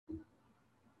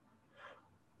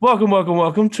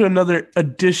Welcome to another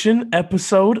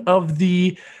episode of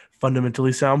the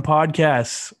Fundamentally Sound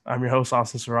Podcast. I'm your host,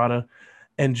 Austin Serrata,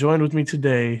 and joined with me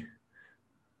today,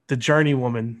 the journey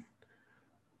woman,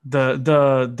 the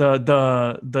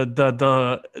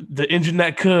engine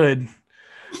that could,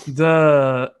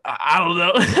 I don't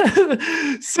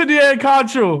know, Cynthia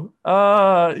Cottrell.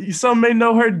 Some may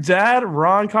know her dad,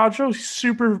 Ron Cottrell,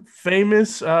 super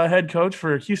famous head coach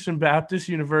for Houston Baptist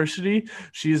University.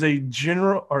 She is a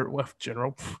general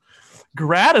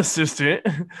grad assistant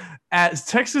at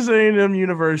Texas A&M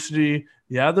University.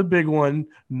 Yeah, the big one,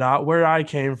 not where I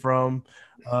came from.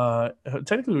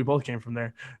 Technically, we both came from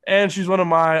there, and she's one of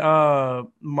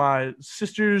my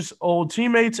sister's old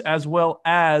teammates, as well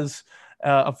as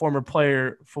a former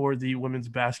player for the women's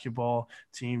basketball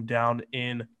team down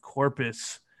in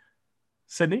Corpus.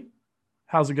 Sydney,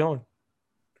 how's it going?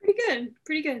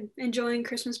 Pretty good. Enjoying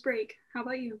Christmas break. How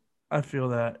about you? I feel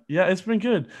that. Yeah, it's been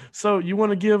good. So you want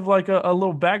to give like a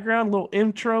little background, a little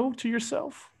intro to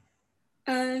yourself?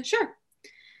 Sure.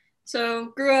 So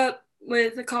grew up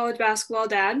with a college basketball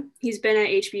dad. He's been at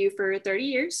HBU for 30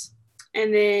 years.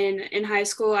 And then in high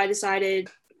school, I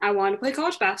decided I wanted to play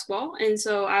college basketball. And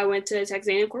so I went to Texas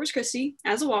A&M Corpus Christi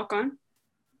as a walk-on.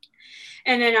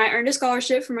 And then I earned a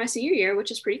scholarship for my senior year, which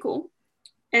is pretty cool.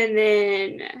 And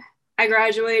then I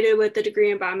graduated with a degree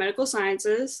in biomedical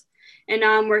sciences. And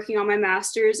now I'm working on my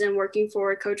master's and working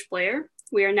for Coach Blair.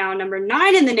 We are now number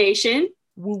 9 in the nation.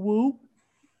 Woo woo.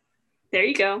 There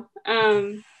you go.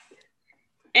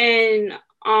 And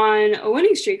on a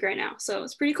winning streak right now. So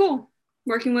it's pretty cool.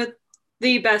 Working with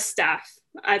the best staff,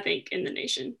 I think, in the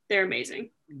nation. They're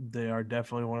amazing. They are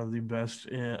definitely one of the best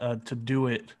to do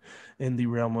it in the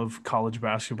realm of college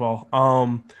basketball.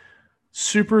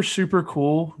 Super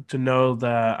cool to know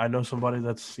that I know somebody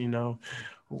that's,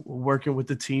 working with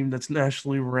the team that's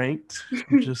nationally ranked.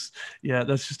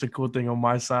 That's just a cool thing on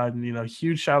my side. And,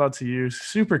 huge shout out to you.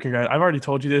 Super congrats. I've already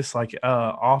told you this, like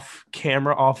off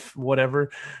camera, off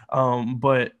whatever.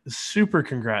 But super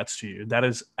congrats to you. That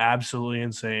is absolutely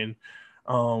insane.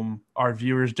 Our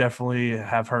viewers definitely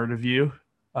have heard of you.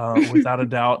 Without a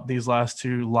doubt, these last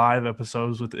 2 live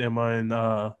episodes with Emma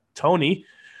and Tony.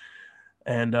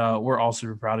 And we're all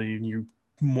super proud of you. And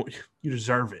you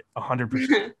deserve it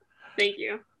 100%. Thank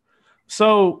you.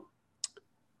 So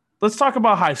let's talk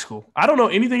about high school. I don't know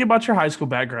anything about your high school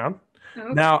background.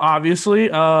 Okay. Now, obviously,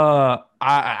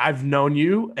 I've known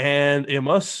you and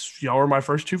Emma. Y'all were my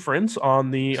first 2 friends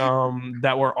on the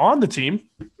that were on the team.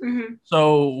 Mm-hmm.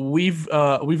 So we've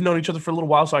known each other for a little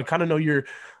while. So I kind of know your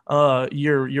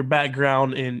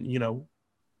background in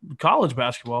college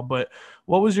basketball. But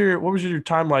what was your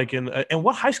time like, and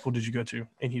what high school did you go to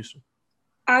in Houston?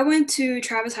 I went to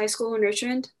Travis High School in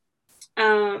Richmond.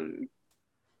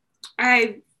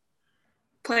 I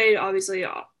played obviously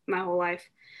my whole life.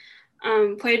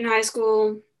 Played in high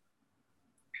school,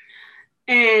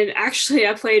 and actually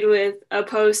I played with a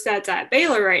post that's at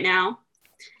Baylor right now.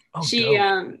 Oh,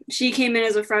 she came in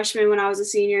as a freshman when I was a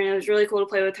senior, and it was really cool to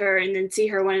play with her and then see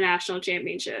her win a national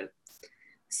championship.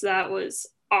 So that was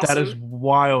awesome. That is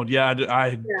wild. Yeah,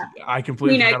 I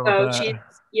completely forgot about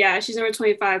that. She's number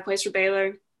 25, plays for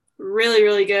Baylor. Really,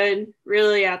 really good,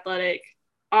 really athletic,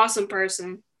 awesome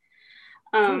person.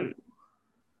 What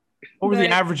were the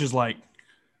averages like?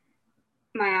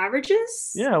 My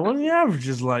averages? Yeah, what are the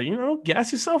averages like?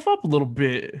 Gas yourself up a little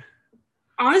bit.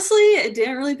 Honestly, I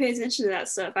didn't really pay attention to that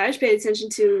stuff. I just paid attention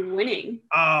to winning.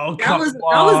 Oh, come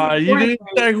on. You didn't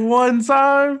check one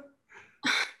time?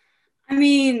 I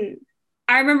mean,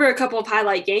 I remember a couple of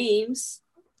highlight games.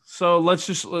 So let's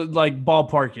just like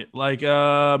ballpark it, like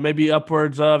maybe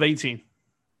upwards of 18.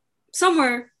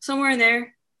 Somewhere in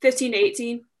there, 15 to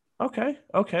 18. Okay.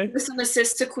 With some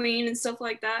assists to Queen and stuff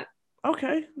like that.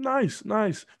 Okay, nice.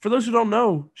 For those who don't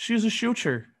know, she's a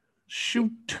shooter.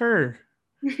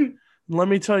 Let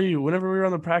me tell you, whenever we were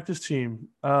on the practice team,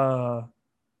 I'm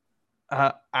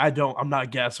not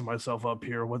gassing myself up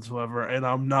here whatsoever, and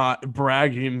I'm not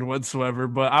bragging whatsoever,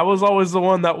 but I was always the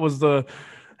one that was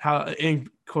in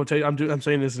quotation. I'm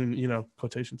saying this in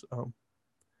quotations.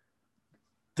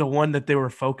 The one that they were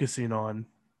focusing on.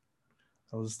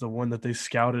 That was the one that they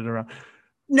scouted around.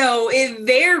 No, it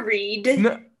varied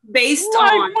based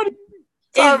on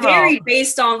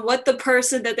what the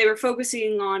person that they were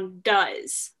focusing on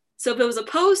does. So if it was a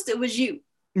post, it was you.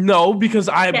 No, because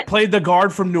I played the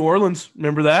guard from New Orleans.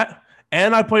 Remember that?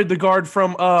 And I played the guard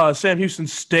from Sam Houston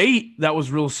State. That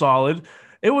was real solid.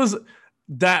 It was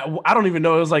that, I don't even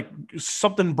know. It was like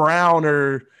something Brown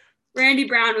or Randy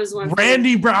Brown was one.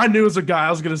 Randy Brown. I knew it was a guy.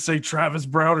 I was going to say Travis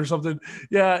Brown or something.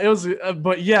 Yeah, it was.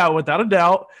 But yeah, without a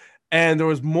doubt. And there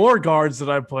was more guards that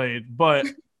I played. But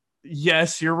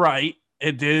Yes, you're right.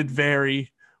 It did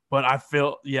vary, but I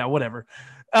feel yeah, whatever.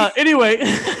 Anyway,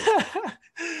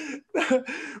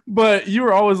 but you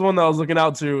were always one that I was looking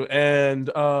out to, and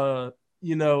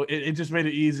it just made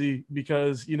it easy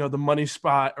because the money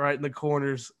spot right in the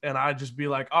corners, and I'd just be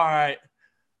like, all right,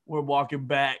 we're walking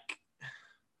back.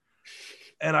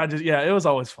 And I just, yeah, it was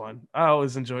always fun. I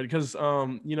always enjoyed it because,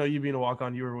 you being a walk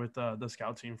on, you were with the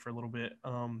scout team for a little bit,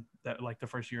 that like the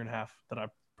first year and a half that I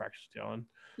practiced yelling.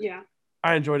 Yeah.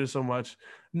 I enjoyed it so much.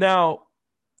 Now,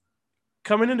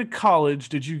 coming into college,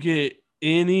 did you get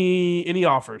any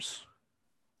offers?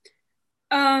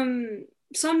 Some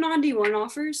non-D1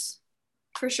 offers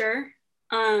for sure.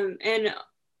 And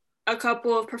a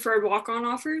couple of preferred walk-on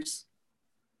offers.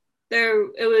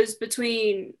 It was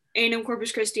between A&M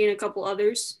Corpus Christi and a couple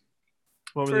others.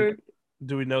 What were For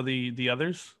do we know the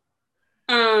others?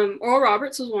 Oral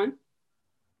Roberts was one.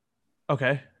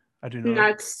 Okay, I do know And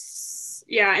that. that's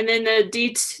yeah, and then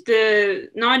the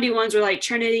non-D1s were like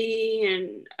Trinity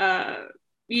and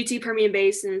UT Permian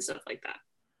Basin and stuff like that.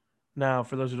 Now,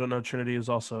 for those who don't know, Trinity is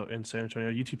also in San Antonio.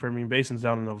 UT Permian Basin's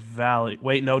down in the valley.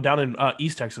 Wait, no, down in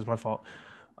East Texas. My fault.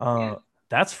 Yeah.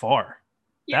 That's far.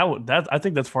 Yeah, That I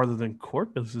think that's farther than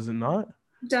Corpus, is it not?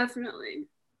 definitely.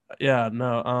 Yeah,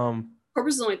 no.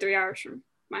 Corpus is only 3 hours from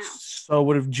my house. So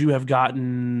would you have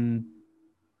gotten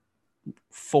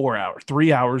 4 hours,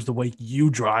 3 hours the way you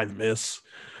drive, Miss?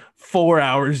 4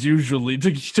 hours usually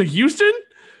to Houston.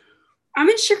 I'm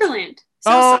in Sugarland,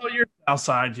 Oh, Southside. you're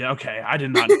outside. Yeah, okay. I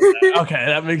did not know that. Okay,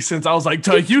 that makes sense. I was like,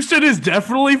 to Houston is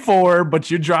definitely 4,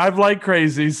 but you drive like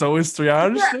crazy, so it's 3. I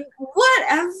understand.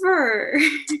 Whatever.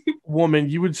 Woman,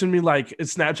 you would send me like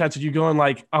Snapchats of you going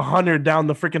like 100 down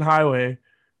the freaking highway.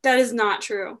 That is not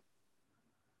true.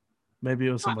 Maybe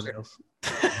it was Not somebody true.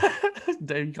 else.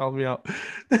 Dave called me out.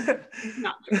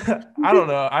 Not true. I don't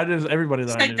know. I just everybody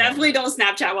that I I knew. definitely don't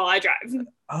Snapchat while I drive.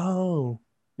 Oh,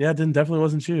 yeah, then definitely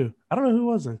wasn't you. I don't know who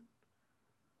wasn't.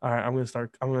 All right, I'm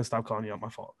gonna stop calling you out. My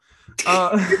fault.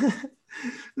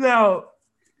 Now,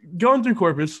 going through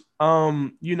Corpus,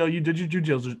 you did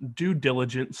your due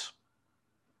diligence.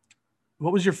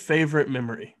 What was your favorite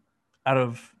memory out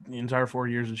of the entire 4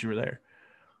 years that you were there?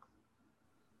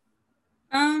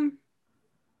 Um,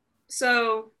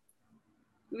 so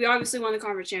we obviously won the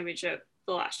conference championship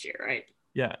the last year, right?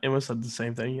 Yeah, it was the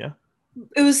same thing. Yeah.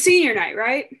 It was senior night,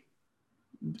 right?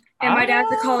 And my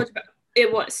dad's a Ah, college.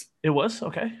 It was. it was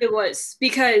okay. It was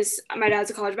because my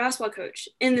dad's a college basketball coach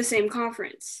in the same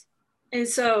conference, and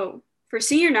so for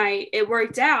senior night, it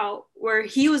worked out where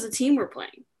he was a team we're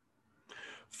playing.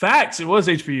 Facts. It was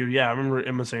HBU. Yeah, I remember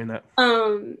Emma saying that.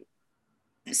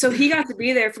 So he got to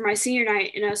be there for my senior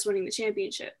night and us winning the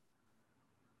championship,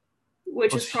 It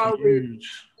which was was probably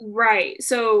huge. right.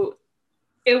 So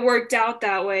it worked out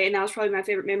that way, and that was probably my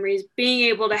favorite memories, being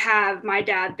able to have my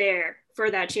dad there for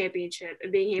that championship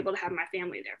and being able to have my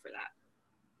family there for that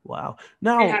Wow. and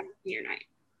Now, having senior night.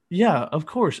 yeah, of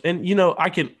course. And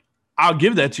I'll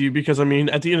give that to you because I mean,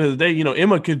 at the end of the day,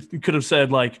 Emma could have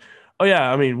said like, oh yeah,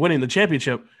 I mean, winning the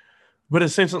championship, but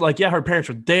it's essentially like, yeah, her parents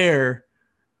were there,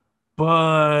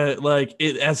 but like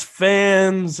it as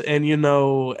fans, and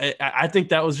I think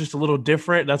that was just a little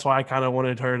different. That's why I kind of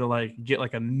wanted her to like get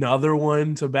like another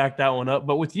one to back that one up.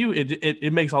 But with you,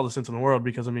 it makes all the sense in the world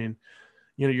because I mean,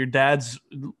 your dad's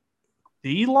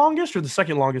the longest or the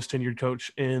second longest tenured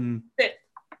coach in Fifth,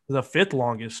 the fifth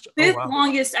longest. Oh fifth wow.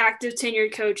 longest active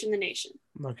tenured coach in the nation.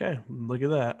 Okay, look at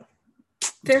that.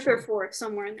 Fifth or fourth,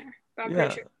 somewhere in there. But I'm pretty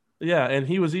Yeah. sure. Yeah, and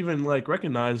he was even like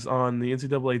recognized on the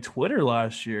NCAA Twitter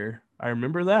last year. I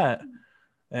remember that.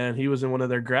 And he was in one of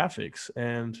their graphics.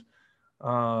 And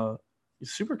uh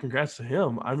super congrats to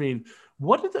him. I mean,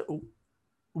 what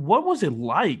was it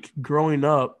like growing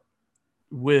up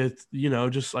with,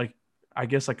 just like I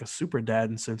guess like a super dad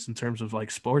in sense in terms of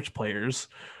like sports players.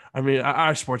 I mean,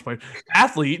 our sports players,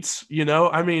 athletes,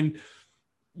 I mean,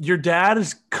 your dad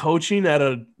is coaching at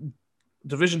a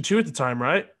Division II at the time,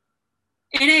 right?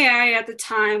 NAI at the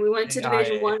time, we went to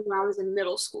Division AIA. One when I was in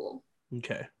middle school.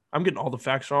 Okay. I'm getting all the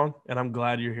facts wrong, and I'm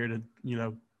glad you're here to,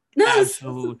 No,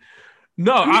 absolutely.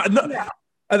 No, no, yeah.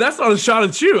 and that's not a shot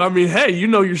at you. I mean, hey, you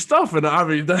know your stuff, and I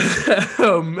mean,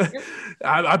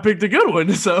 I picked a good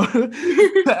one, so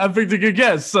I picked a good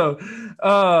guess. So,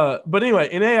 but anyway,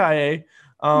 in AIA,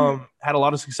 had a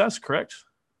lot of success, correct?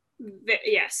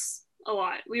 Yes, a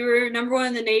lot. We were number one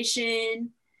in the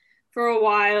nation for a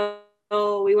while.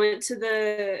 We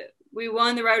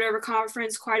won the Red River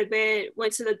Conference quite a bit.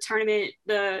 Went to the tournament,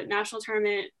 the national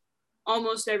tournament,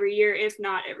 almost every year, if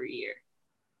not every year.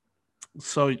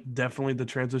 So definitely the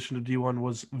transition to D1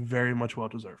 was very much well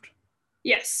deserved.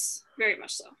 Yes, very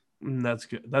much so. That's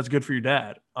good. That's good for your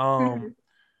dad. Mhm.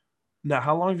 Now,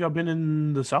 how long have y'all been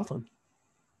in the Southland?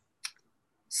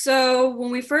 So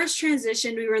when we first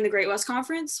transitioned, we were in the Great West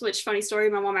Conference, which funny story,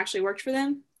 my mom actually worked for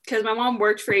them because my mom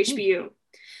worked for Hmm. HBU.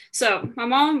 So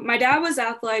my dad was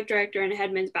athletic director and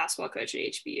head men's basketball coach at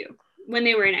HBU when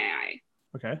they were in AI.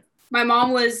 Okay. My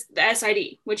mom was the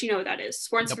SID, which you know what that is,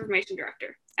 Sports Yep. Information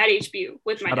Director at HBU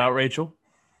with my Shout dad. out Rachel.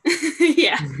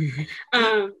 Yeah.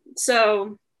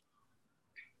 So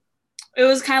it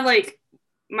was kind of like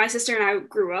my sister and I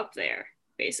grew up there,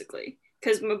 basically,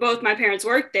 because both my parents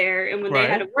worked there, and when they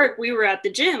had Right. to work, we were at the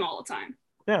gym all the time.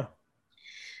 Yeah.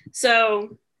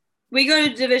 So we go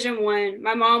to Division One.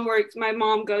 My mom works. My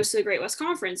mom goes to the Great West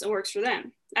Conference and works for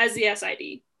them as the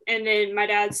SID. And then my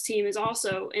dad's team is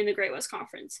also in the Great West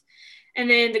Conference. And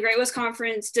then the Great West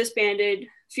Conference disbanded. A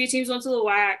few teams went to the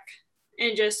WAC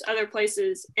and just other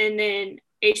places. And then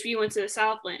HB went to the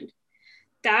Southland.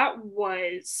 That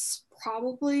was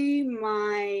probably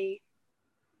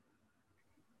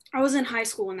I was in high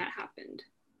school when that happened.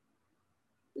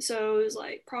 So it was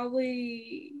like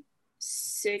probably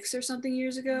 6 or something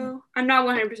years ago. I'm not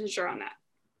 100% sure on that.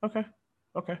 Okay.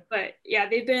 Okay. But yeah,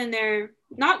 they've been in there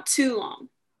not too long.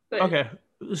 But Okay.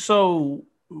 So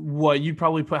what you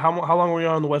probably put how long were you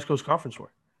on the West Coast Conference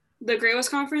for? the Great West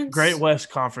Great Conference, West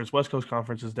Conference. West Coast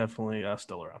Conference is definitely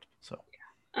still around. So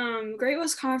Great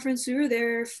West Conference, we were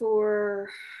there for,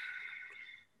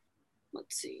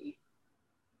 let's see,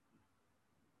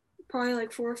 probably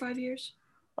like 4 or 5 years.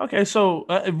 okay, so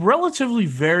relatively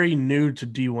very new to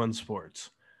D1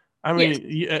 sports. I Yes, mean,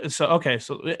 yeah, so okay,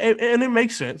 so and it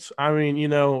makes sense. I mean,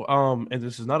 and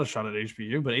this is not a shot at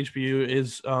HBU, but HBU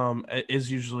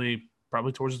is usually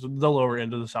probably towards the lower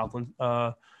end of the Southland.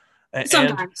 And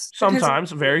sometimes depends on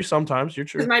sometimes, very sometimes, you're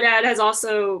because true. my dad has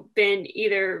also been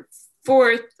either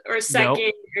fourth or Yep.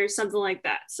 second or something like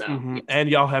that. So Hmm. yes, And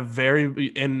y'all have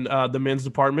the men's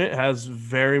department has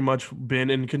very much been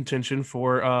in contention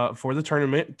for the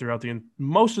tournament throughout the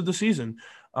most of the season.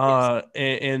 yes,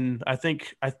 And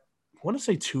I want to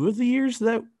say 2 of the years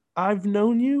that I've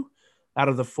known you out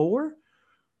of the four.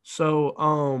 So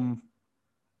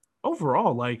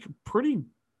overall, like pretty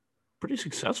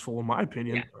successful in my yeah,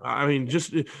 opinion. I mean,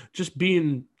 just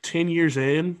being 10 years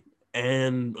in,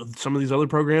 and some of these other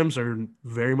programs are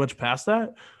very much past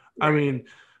that. I right. mean,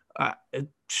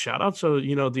 shout out to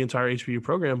the entire HBU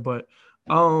program, but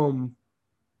um,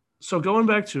 so going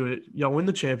back to it, y'all win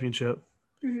the championship.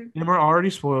 Mm-hmm. And we're already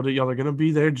spoiled it. Y'all are gonna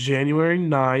be there January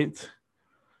 9th.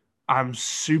 I'm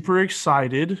super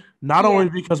excited, not Yeah. only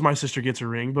because my sister gets a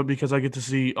ring, but because I get to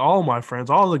see all my friends,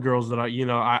 all the girls that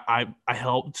I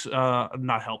helped,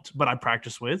 not helped, but I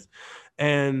practiced with,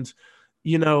 and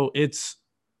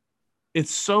it's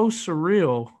so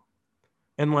surreal,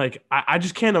 and like I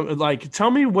just can't like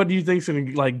tell me what do you think's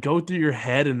gonna like go through your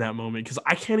head in that moment because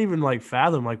I can't even like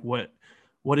fathom like what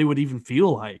it would even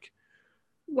feel like.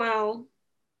 Well,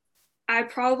 I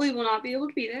probably will not be able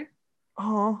to be there.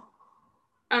 Oh,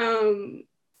 Um,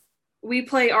 we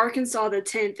play Arkansas the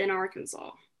 10th in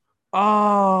Arkansas.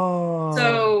 oh,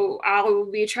 So I will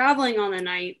be traveling on the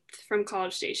 9th from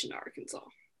College Station to Arkansas.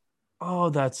 oh,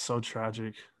 that's so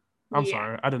tragic. I'm Yeah.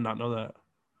 sorry, I did not know that.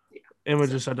 Yeah. Emma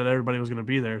So just said that everybody was gonna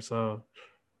be there. So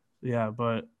yeah,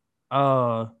 but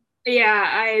uh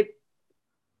yeah,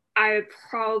 I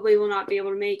probably will not be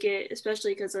able to make it,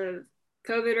 especially because of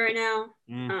COVID right now.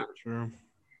 Um, sure.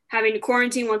 having to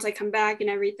quarantine once I come back and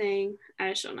everything. I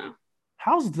just don't know.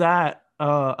 How's that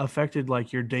affected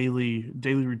like your daily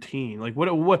routine? Like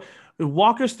what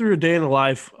walk us through a day in the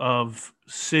life of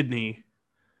Sydney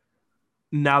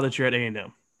now that you're at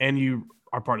A&M and you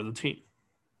are part of the team.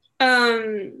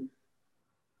 Um,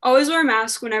 always wear a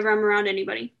mask whenever I'm around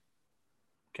anybody.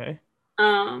 Okay.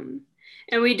 Um,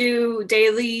 and we do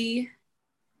daily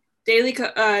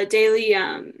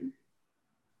COVID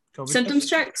symptoms tests?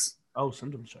 checks. Oh,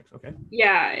 symptoms checks. Okay.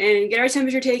 Yeah, and get our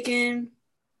temperature taken.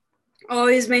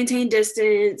 Always maintain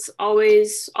distance.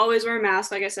 Always wear a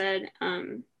mask. Like I said,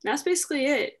 that's basically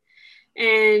it.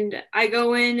 And I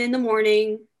go in the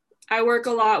morning. I work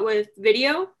a lot with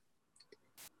video,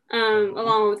 Okay.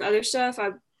 along with other stuff.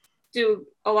 I do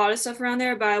a lot of stuff around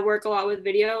there, but I work a lot with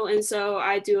video, and so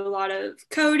I do a lot of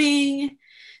coding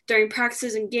during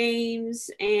practices and games,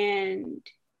 and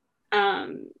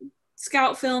um,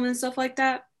 scout film and stuff like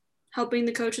that, helping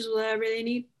the coaches with whatever they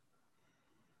need.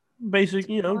 Basic,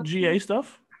 GA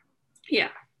stuff. Yeah,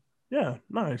 Yeah,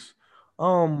 nice.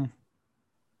 Um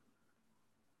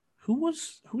who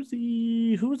was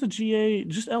the GA?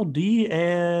 Just LD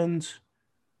and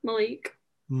Malik.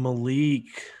 Malik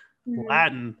Mm-hmm.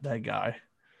 Latin, that guy.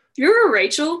 You remember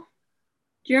Rachel?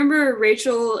 Do you remember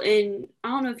Rachel and I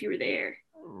don't know if you were there.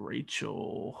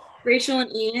 Rachel. Rachel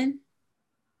and Ian.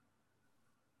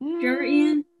 Do you remember Mm,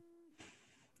 Ian?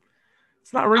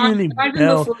 it's not ringing any It might have been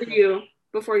bell.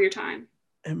 before your time.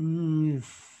 Mm,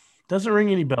 doesn't ring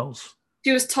any bells.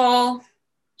 She was tall.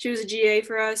 She was a GA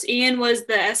for us. Ian was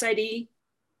the SID.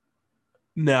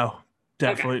 No,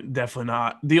 Okay. definitely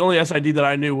not. The only SID that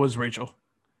I knew was Rachel.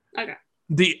 Okay.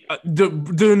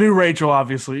 The new Rachel,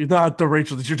 obviously, not the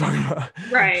Rachel that you're talking about.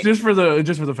 Right. Just for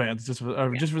the fans, Yeah.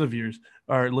 just for the viewers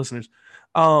or listeners.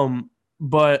 Um,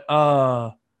 but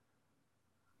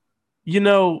you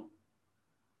know,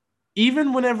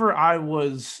 even whenever I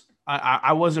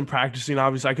wasn't practicing,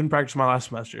 obviously I couldn't practice my last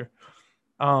semester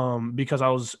because I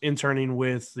was interning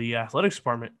with the athletics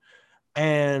department.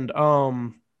 And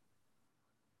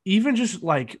even just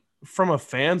like from a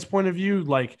fan's point of view,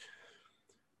 like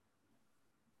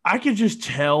I could just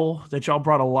tell that y'all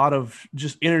brought a lot of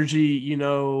just energy.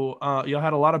 Y'all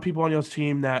had a lot of people on y'all's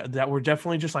team that were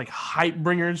definitely just like hype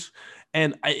bringers,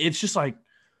 and it's just like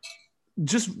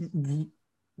just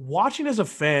watching as a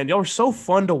fan. Y'all were so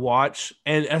fun to watch,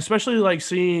 and especially like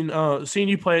seeing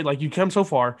you play. Like you come so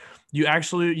far,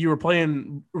 you were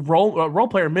playing role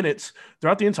player minutes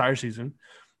throughout the entire season.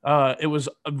 It was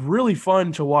really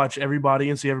fun to watch everybody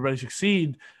and see everybody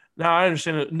succeed. Now I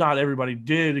understand that not everybody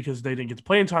did because they didn't get to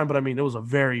play in time, but I mean it was a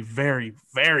very, very,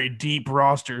 very deep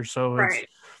roster. So Right.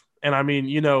 and I mean,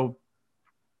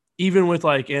 even with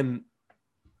like, and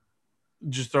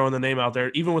just throwing the name out there,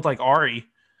 even with like Ari,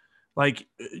 like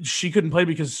she couldn't play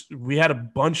because we had a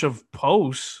bunch of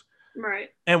posts. Right.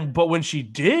 But when she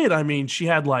did, I mean, she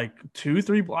had like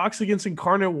 2-3 blocks against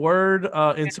Incarnate Word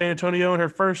in Yeah. San Antonio in her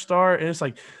first start, and it's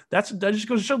like that just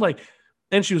goes to show like,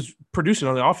 and she was producing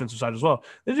on the offensive side as well.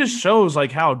 It just shows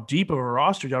like how deep of a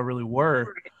roster y'all really were.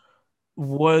 Right. Yeah.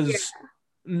 Was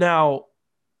now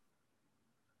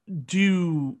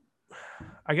do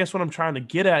I guess what I'm trying to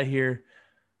get at here,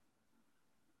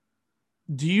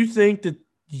 do you think that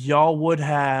y'all would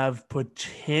have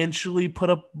potentially put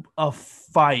up a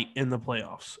fight in the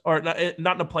playoffs or not in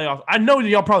the playoffs? I know that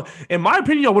y'all probably, in my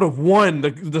opinion, y'all would have won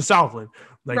the Southland.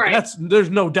 Like Right. there's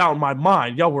no doubt in my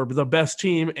mind. Y'all were the best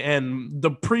team, and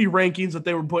the pre-rankings that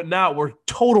they were putting out were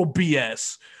total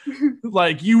BS.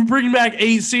 Like you bring back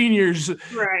 8 seniors,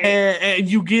 Right. and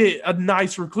you get a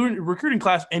nice recruiting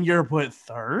class, and you're put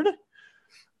third.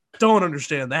 Don't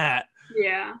understand that.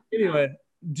 Yeah. No. Anyway,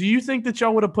 do you think that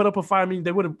y'all would have put up a fight? I mean,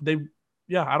 they would have.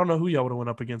 Yeah. I don't know who y'all would have went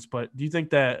up against, but do you think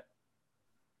that?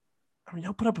 I mean,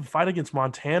 y'all put up a fight against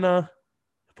Montana,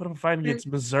 put up a fight against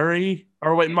Missouri,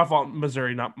 or wait, my fault,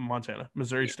 Missouri, not Montana,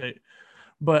 Missouri Yeah. State.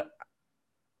 But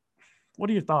what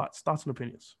are your thoughts? Thoughts and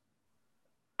opinions?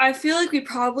 I feel like we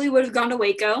probably would have gone to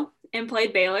Waco and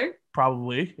played Baylor,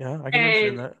 Probably, yeah, I can understand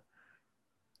and that.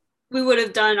 we would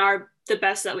have done the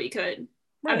best that we could.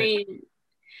 I Right. mean,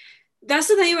 that's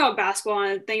the thing about basketball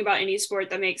and the thing about any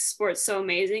sport that makes sports so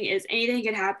amazing is anything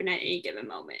can happen at any given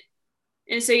moment.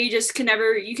 And so you can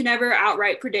never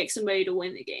outright predict somebody to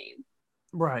win the game.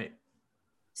 Right.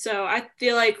 So I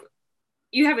feel like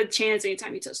you have a chance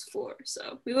anytime you touch the floor.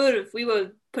 So we would have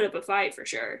put up a fight for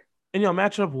sure. And y'all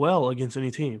match up well against any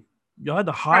team. Y'all had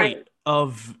the height Right.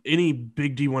 of any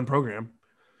big D1 program.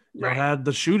 Y'all Right. had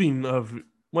the shooting of,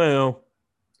 well,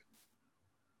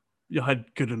 y'all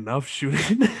had good enough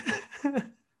shooting.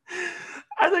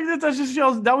 I think that's just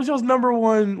that was y'all's number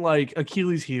one like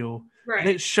Achilles heel, and Right.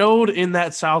 it showed in the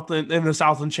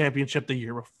Southland Championship the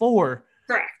year before.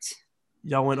 Correct.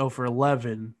 Y'all went 0 for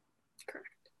 11. Correct.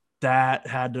 That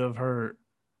had to have hurt.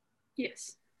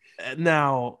 Yes.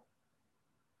 Now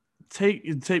take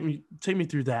me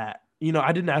through that.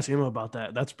 I didn't ask him about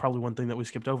that. That's probably one thing that we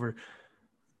skipped over.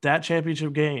 That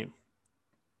championship game.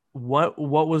 What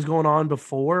was going on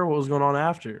before? What was going on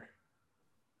after?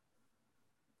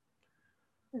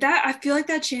 That I feel like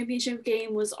that championship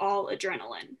game was all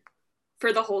adrenaline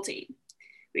for the whole team.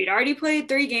 We'd already played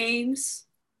 3 games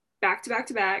back to back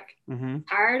to back, Mm-hmm.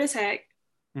 tired as heck.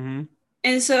 Mm-hmm.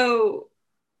 And so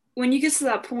when you get to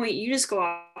that point, you just go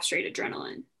off straight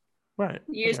adrenaline. Right.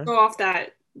 You just Okay. go off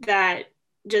that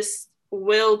just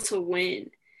will to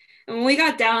win. And when we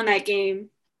got down that game,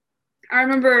 I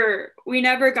remember we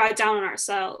never got down on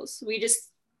ourselves.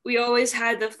 We always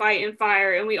had the fight and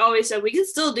fire, and we always said we can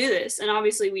still do this. And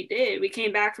obviously we did. We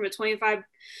came back from a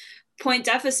 25-point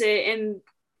deficit and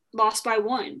lost by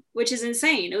 1, which is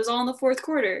insane. It was all in the fourth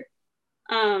quarter.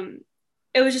 Um,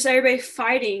 it was just everybody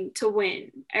fighting to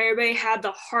win. Everybody had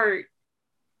the heart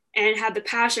and had the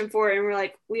passion for it, and we're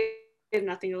like, we have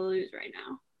nothing to lose right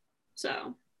now.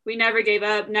 So we never gave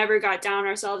up, never got down on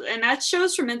ourselves, and that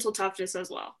shows for mental toughness as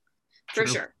well, for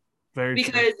True. sure. Very true.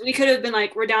 Because we could have been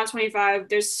like, we're down 25,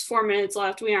 there's 4 minutes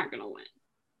left, we aren't going to win.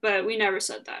 But we never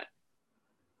said that.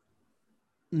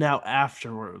 Now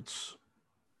afterwards,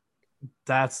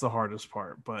 that's the hardest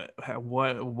part. But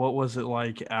what was it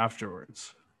like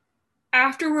afterwards?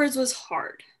 Afterwards was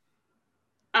hard,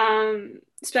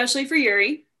 especially for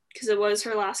Yuri, because it was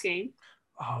her last game.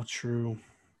 Oh, true.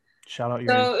 Shout out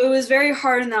Yuri. So it was very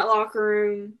hard in that locker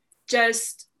room.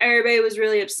 Just everybody was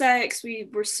really upset because we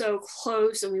were so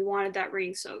close and we wanted that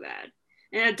ring so bad.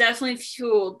 And it definitely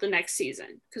fueled the next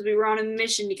season because we were on a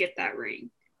mission to get that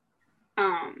ring.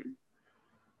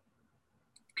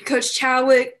 Coach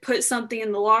Chadwick put something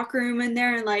in the locker room in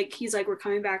there, and like he's like, we're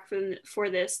coming back for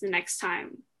this the next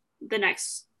time, the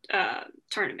next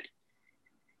tournament.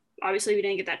 Obviously, we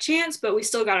didn't get that chance, but we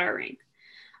still got our ring.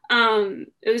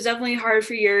 It was definitely hard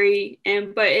for Yuri,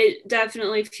 but it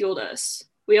definitely fueled us.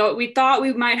 We thought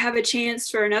we might have a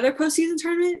chance for another postseason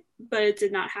tournament, but it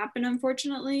did not happen,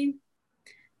 unfortunately.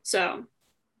 So,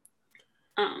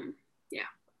 yeah.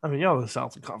 I mean, y'all are the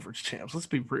Southern Conference champs. Let's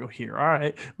be real here. All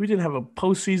right. We didn't have a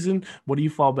postseason. What do you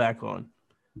fall back on?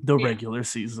 The regular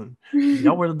season.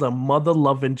 Y'all were the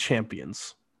mother-loving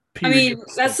champions. Period. I mean,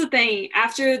 that's the thing.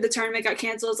 After the tournament got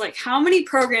canceled, it's like, how many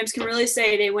programs can really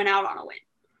say they went out on a win?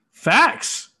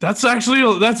 Facts. That's a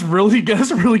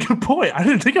really good point. I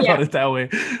didn't think about it that way.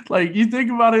 Like, you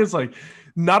think about it, it's like,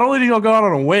 not only do y'all go out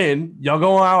on a win, y'all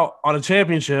go out on a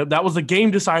championship. That was a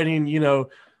game deciding,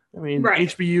 I mean,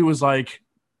 HBU was like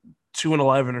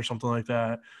 2-11 or something like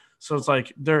that. So it's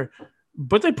like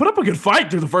but they put up a good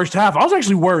fight through the first half. I was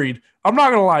actually worried. I'm not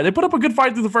gonna lie. They put up a good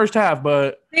fight through the first half,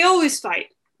 but they always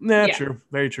fight. Yeah, true.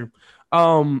 Very true.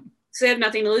 So they have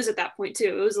nothing to lose at that point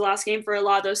too. It was the last game for a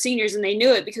lot of those seniors, and they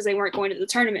knew it because they weren't going to the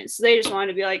tournament. So they just wanted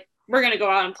to be like, we're gonna go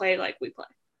out and play like we play.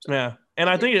 So, yeah. And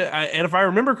I think, and if I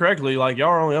remember correctly, like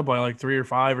y'all were only up by like 3 or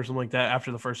 5 or something like that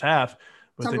after the first half,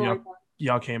 but something then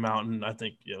y'all came out and I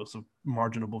think it was a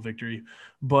marginable victory.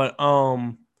 But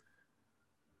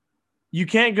you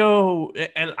can't go,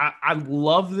 and I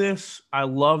love this. I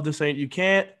love the saying, you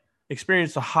can't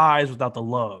experience the highs without the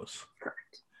lows.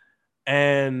 Correct.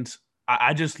 And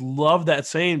I just love that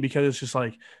saying because it's just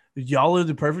like y'all are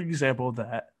the perfect example of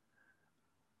that.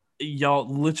 Y'all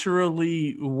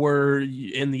literally were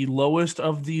in the lowest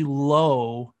of the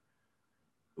low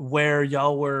where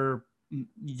y'all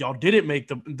didn't make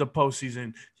the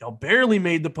postseason. Y'all barely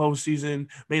made the postseason,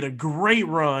 made a great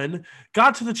run,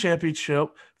 got to the championship,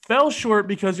 fell short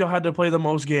because y'all had to play the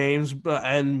most games,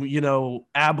 and,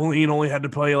 Abilene only had to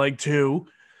play like 2.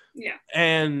 Yeah.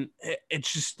 And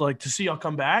it's just like to see y'all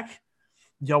come back.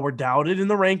 Y'all were doubted in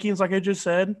the rankings, like I just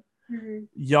said. Mm-hmm.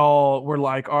 Y'all were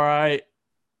like, all right,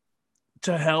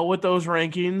 to hell with those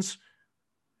rankings.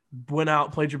 Went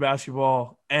out, played your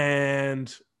basketball,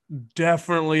 and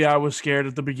definitely I was scared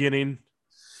at the beginning.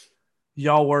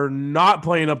 Y'all were not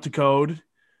playing up to code.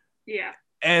 Yeah.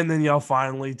 And then y'all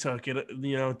finally took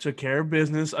care of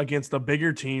business against the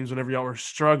bigger teams whenever y'all were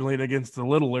struggling against the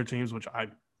littler teams, which I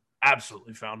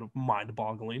absolutely found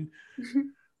mind-boggling.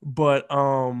 But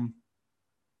I'm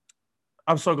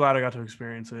so glad I got to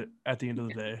experience it at the end of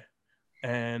the day.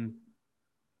 And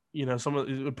some of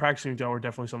the practicing with y'all were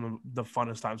definitely some of the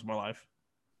funnest times of my life.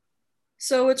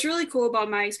 So what's really cool about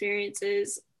my experience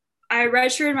is I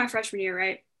redshirted my freshman year,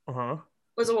 right? Uh-huh.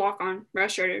 Was a walk-on,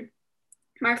 redshirted.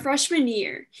 My freshman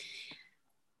year,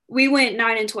 we went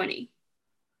 9-20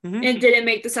 and didn't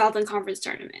make the Southland Conference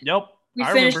tournament. Yep. We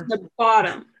finished the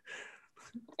bottom.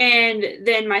 And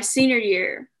then my senior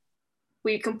year,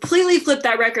 we completely flipped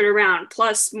that record around,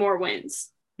 plus more wins.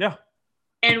 Yeah.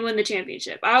 And win the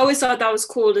championship. I always thought that was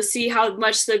cool to see how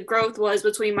much the growth was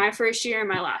between my first year and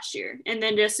my last year. And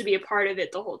then just to be a part of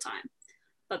it the whole time.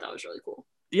 I thought that was really cool.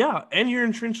 Yeah. And you're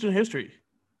entrenched in history.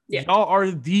 Yeah. Y'all are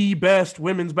the best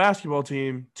women's basketball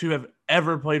team to have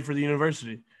ever played for the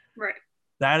university. Right.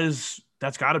 That's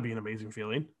got to be an amazing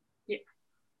feeling. Yeah.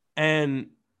 And,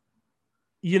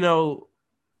 I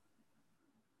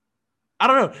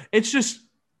don't know. It's just,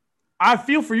 I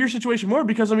feel for your situation more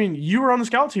because, I mean, you were on the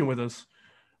scout team with us.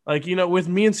 Like, with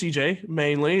me and CJ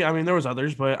mainly. I mean, there was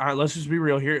others, but let's just be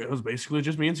real here. It was basically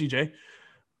just me and CJ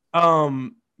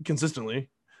consistently.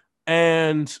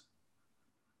 And,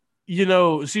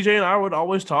 CJ and I would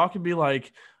always talk and be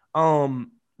like,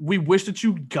 we wish that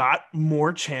you got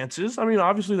more chances. I mean,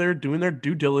 obviously they're doing their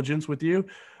due diligence with you,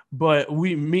 but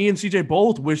me and CJ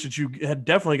both wish that you had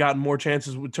definitely gotten more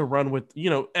chances to run with,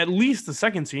 at least the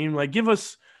second team. Like, give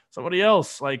us somebody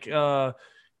else. Like, towards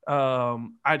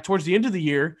the end of the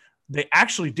year, they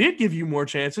actually did give you more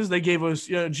chances. They gave us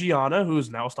Gianna, who is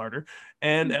now a starter,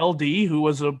 and LD, who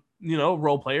was a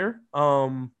role player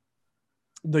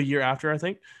the year after, I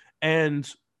think. and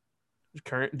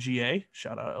current GA.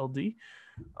 Shout out LD.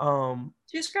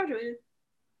 She just graduated.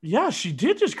 Yeah, she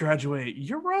did just graduate.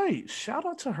 You're right. Shout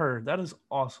out to her. That is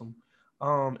awesome.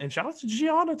 And shout out to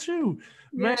Gianna too,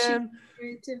 Yeah, she man.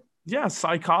 graduated too. Yeah,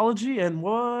 psychology and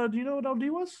what? Do you know what LD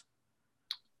was?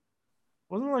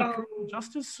 Wasn't it like criminal Oh,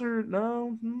 justice or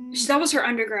no? that was her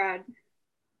undergrad.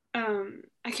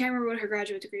 I can't remember what her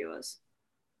graduate degree was.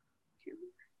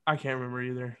 I can't remember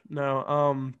either.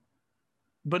 No.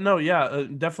 But no, yeah,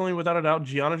 definitely without a doubt,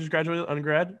 Gianna just graduated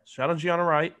undergrad. Shout out Gianna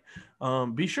Wright.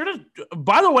 Be sure to.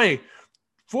 By the way,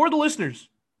 for the listeners,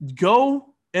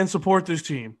 go and support this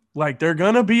team. Like they're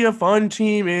gonna be a fun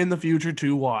team in the future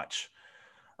to watch.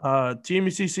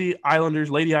 TAMUCC, Islanders,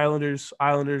 Lady Islanders,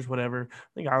 Islanders, whatever. I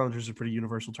think Islanders is a pretty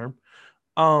universal term.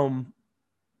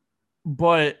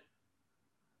 But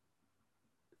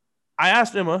I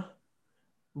asked Emma,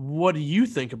 what do you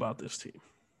think about this team?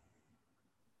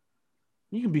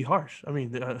 You can be harsh. I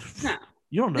mean, No,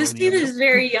 you don't know. this team is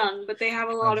very young, but they have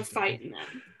a lot of fight in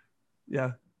them.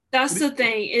 Yeah. That's the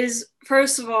thing is,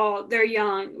 first of all, they're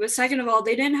young, but second of all,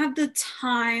 they didn't have the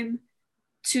time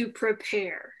to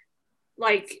prepare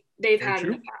like they've had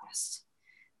in the past.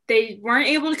 They weren't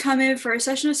able to come in for a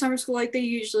session of summer school like they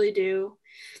usually do.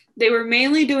 They were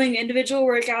mainly doing individual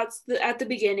workouts at the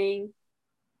beginning,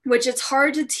 which it's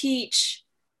hard to teach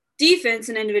defense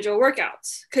in individual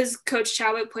workouts because Coach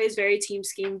Chadwick plays very team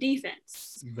scheme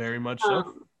defense. Very much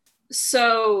so.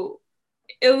 So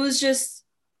it was just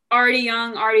already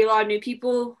young, already a lot of new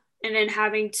people, and then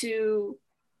having to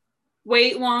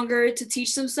wait longer to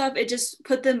teach them stuff, it just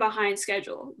put them behind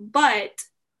schedule. But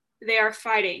they are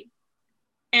fighting.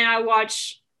 And I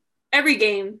watch every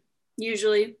game,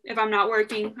 usually. If I'm not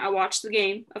working, I watch the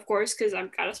game, of course, because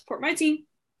I've got to support my team.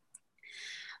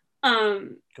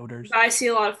 But I see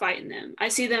a lot of fight in them. I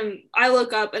see them, I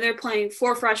look up and they're playing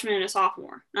 4 freshmen and a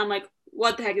sophomore. And I'm like,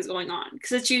 what the heck is going on?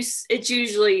 Because it's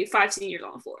usually 5 seniors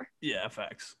on the floor. Yeah,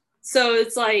 facts. So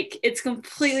it's like, it's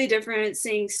completely different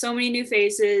seeing so many new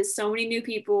faces, so many new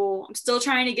people. I'm still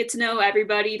trying to get to know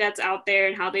everybody that's out there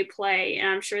and how they play. And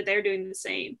I'm sure they're doing the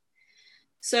same.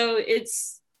 So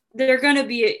they're going to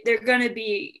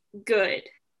be good.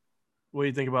 What do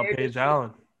you think about Paige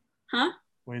Allen? Huh?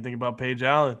 What do you think about Paige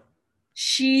Allen?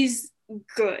 She's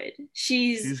good.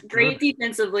 She's great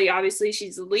defensively. Obviously,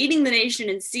 she's leading the nation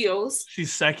in steals.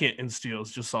 She's second in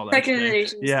steals. Just saw that. Second in the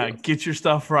nation. Yeah, steals. Get your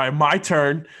stuff right. My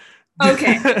turn.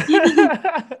 Okay.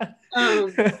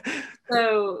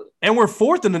 So. And we're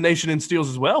 4th in the nation in steals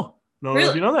as well. No, really?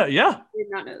 If you know that. Yeah. I did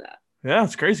not know that. Yeah,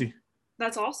 it's crazy.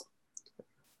 That's awesome.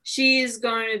 She's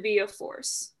going to be a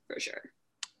force for sure.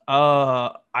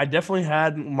 I definitely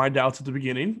had my doubts at the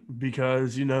beginning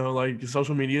because, like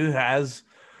social media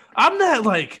I'm not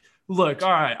like, look,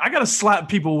 all right, I got to slap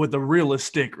people with the realist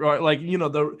stick, right? Like,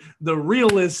 the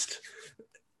realist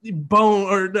bone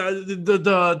or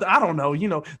the I don't know,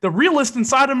 the realist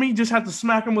inside of me just have to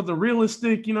smack them with the realist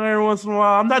stick, every once in a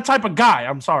while. I'm that type of guy.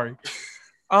 I'm sorry.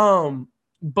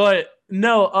 But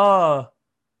no,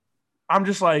 I'm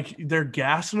just like, they're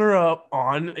gassing her up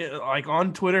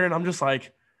on Twitter. And I'm just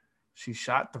like, she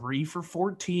shot 3 for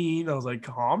 14. I was like,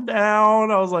 calm down.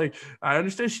 I was like, I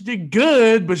understand she did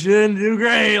good, but she didn't do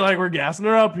great. Like, we're gassing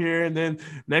her up here. And then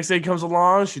next day comes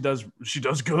along, she does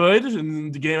good.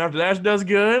 And the game after that, she does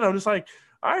good. I'm just like,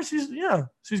 all right, she's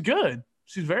good.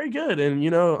 She's very good.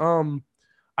 And,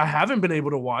 I haven't been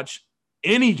able to watch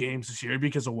any games this year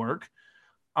because of work.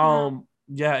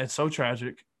 Yeah, it's so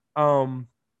tragic.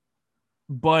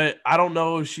 But I don't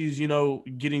know if she's,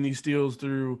 getting these steals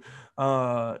through,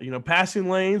 passing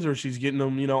lanes or she's getting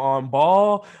them, on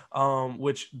ball,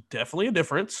 which definitely a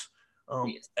difference.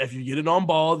 Yes. If you get it on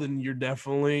ball, then you're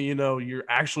definitely, you're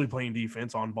actually playing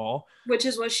defense on ball. Which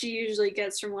is what she usually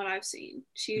gets from what I've seen.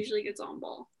 She usually gets on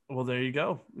ball. Well, there you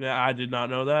go. Yeah, I did not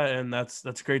know that. And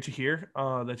that's great to hear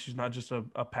that she's not just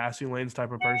a passing lanes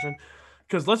type of person.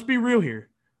 Because let's be real here.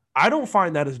 I don't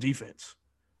find that as defense.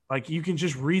 Like, you can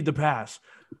just read the pass.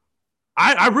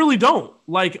 I really don't.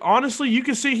 Like, honestly, you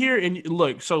can sit here and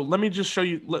look. So let me just show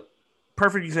you.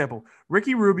 Perfect example.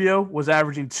 Ricky Rubio was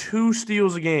averaging 2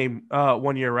 steals a game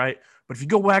one year, right? But if you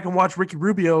go back and watch Ricky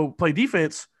Rubio play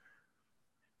defense,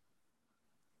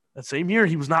 that same year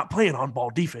he was not playing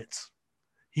on-ball defense.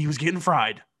 He was getting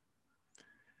fried.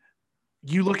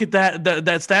 You look at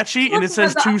that stat sheet, and it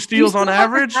says 2 steals on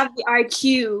average. Have the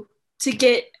IQ to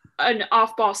get an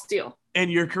off-ball steal.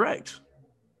 And you're correct.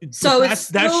 So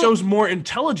that shows more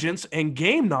intelligence and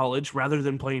game knowledge rather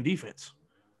than playing defense.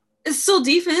 It's still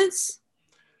defense.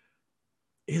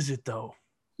 Is it though?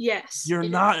 Yes. You're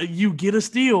not. You get a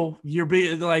steal. You're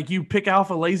being like you pick off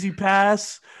a lazy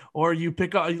pass, or you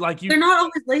pick up like you. They're not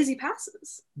always lazy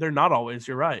passes. They're not always.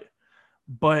 You're right,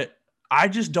 but I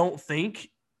just don't think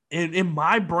in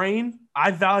my brain I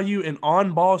value an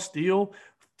on-ball steal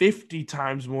 50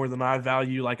 times more than I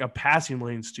value like a passing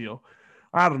lane steal.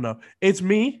 I don't know. It's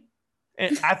me,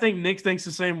 and I think Nick thinks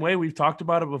the same way. We've talked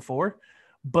about it before,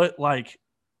 but like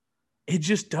it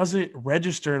just doesn't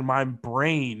register in my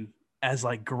brain as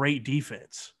like great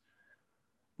defense.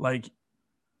 Like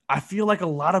I feel like a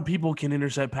lot of people can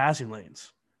intercept passing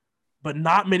lanes, but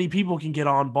not many people can get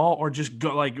on ball or just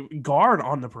go like guard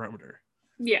on the perimeter.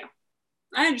 Yeah,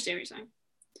 I understand what you're saying.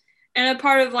 And a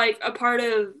part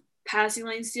of passing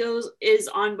lane steals is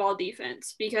on ball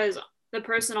defense, because the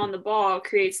person on the ball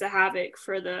creates the havoc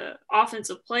for the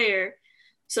offensive player,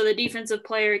 so the defensive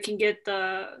player can get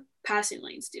the passing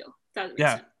lane steal. That makes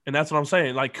Yeah, sense. and that's what I'm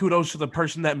saying. Like kudos to the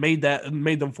person that made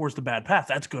them force the bad pass.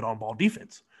 That's good on ball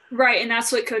defense. Right, and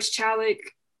that's what Coach Chowick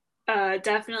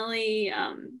definitely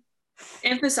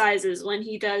emphasizes when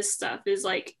he does stuff, is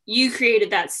like, you created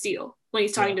that steal when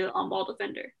he's talking to the on-ball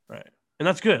defender. Right, and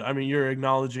that's good. I mean, you're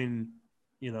acknowledging,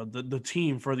 the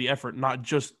team for the effort, not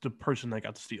just the person that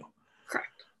got the steal. Correct.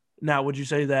 Now, would you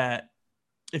say that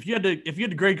if you had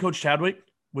to grade Coach Chadwick,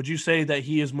 would you say that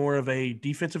he is more of a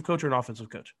defensive coach or an offensive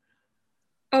coach?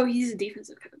 Oh, he's a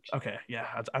defensive coach. Okay, yeah,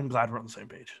 I'm glad we're on the same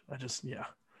page.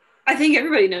 I think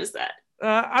everybody knows that.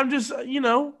 I'm just,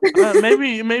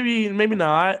 maybe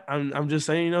not. I'm just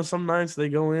saying, some nights they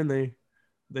go in,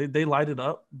 they light it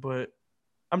up, but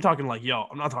I'm talking like y'all.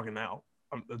 I'm not talking now.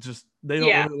 They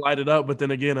don't really light it up. But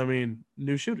then again, I mean,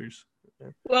 new shooters.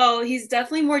 Yeah. Well, he's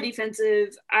definitely more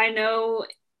defensive. I know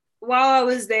while I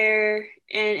was there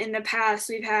and in the past,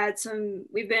 we've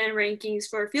been in rankings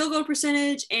for field goal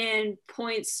percentage and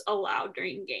points allowed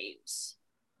during games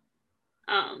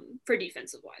for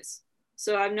defensive wise.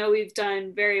 So I know we've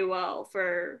done very well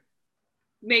for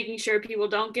making sure people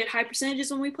don't get high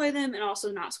percentages when we play them, and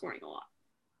also not scoring a lot.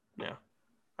 Yeah,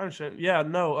 I understand. Yeah,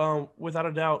 no, without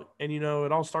a doubt. And,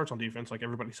 it all starts on defense, like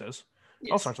everybody says. Yes.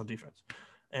 It all starts on defense.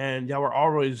 And, yeah, we're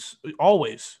always,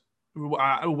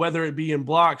 whether it be in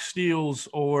blocks, steals,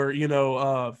 or,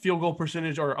 field goal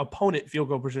percentage or opponent field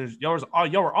goal percentage,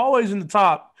 y'all were always in the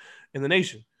top in the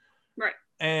nation. Right.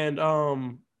 And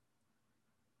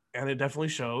it definitely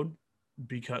showed,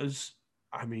 because,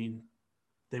 I mean,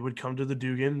 they would come to the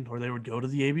Dugan or they would go to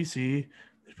the ABC.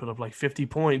 They'd put up like 50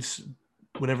 points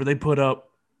whenever they put up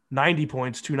 90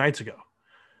 points 2 nights ago.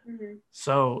 Mm-hmm.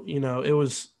 So,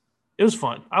 it was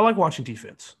fun. I like watching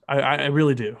defense. I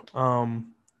really do.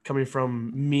 Coming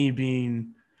from me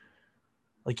being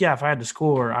like, yeah, if I had to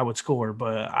score, I would score,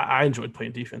 but I enjoyed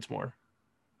playing defense more.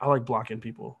 I like blocking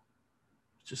people.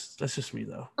 That's just me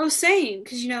though. Oh, same.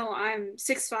 Because, I'm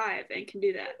 6'5" and can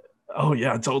do that. Oh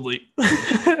yeah, totally.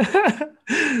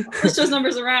 Push those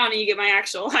numbers around and you get my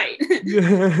actual height.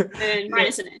 And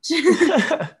minus an inch.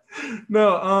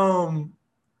 No,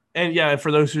 and yeah,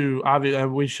 for those who obviously,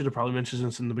 we should have probably mentioned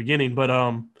this in the beginning, but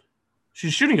she's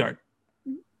a shooting guard.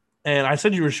 Mm-hmm. And I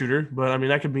said you were a shooter, but I mean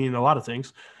that could mean a lot of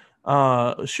things.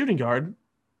 A shooting guard,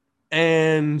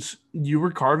 and you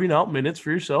were carving out minutes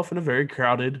for yourself in a very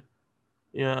crowded,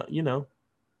 I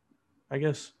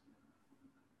guess.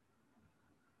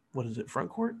 What is it? Front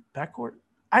court? Back court?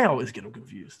 I always get them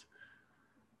confused.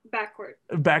 Back court.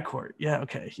 Yeah.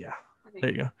 Okay. Yeah. There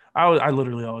you go. I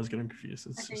literally always get them confused.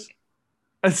 It's just.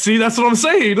 See, that's what I'm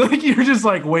saying. Like you're just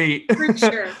like, wait. For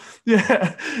sure.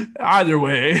 Yeah. Either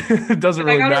way, it doesn't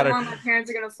really matter. My parents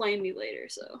are gonna flame me later,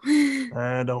 so.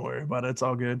 Don't worry about it. It's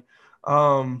all good.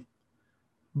 But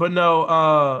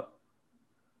no.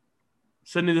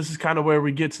 Sydney, this is kind of where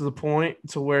we get to the point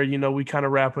to where, we kind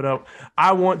of wrap it up.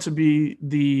 I want to be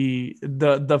the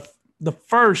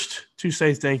first to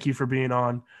say thank you for being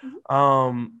on.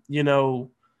 Mm-hmm.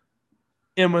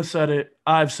 Emma said it.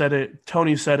 I've said it.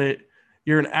 Tony said it.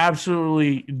 You're an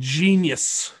absolutely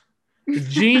genius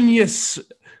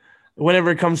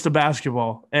whenever it comes to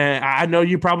basketball. And I know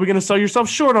you're probably going to sell yourself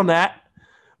short on that,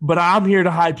 but I'm here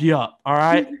to hype you up. All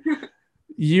right.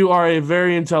 You are a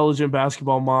very intelligent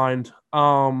basketball mind.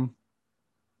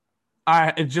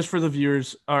 Just for the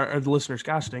viewers or the listeners,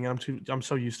 gosh dang it, I'm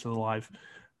so used to the live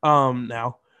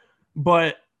now.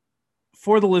 But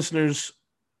for the listeners,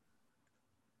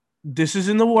 this is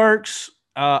in the works.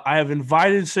 I have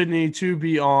invited Sydney to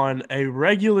be on a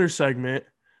regular segment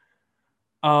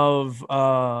of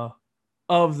the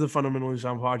Fundamentally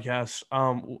Sound podcast.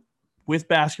 With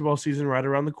basketball season right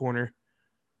around the corner,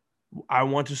 I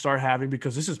want to start having,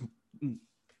 because this is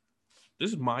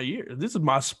my year. This is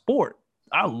my sport.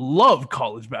 I love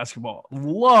college basketball.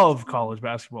 Love college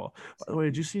basketball. By the way,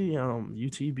 did you see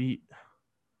UT beat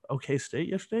OK State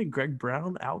yesterday? Greg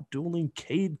Brown out dueling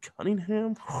Cade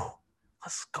Cunningham.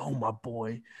 Let's go, my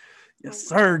boy. Yes,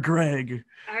 sir, Greg.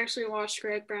 I actually watched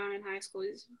Greg Brown in high school.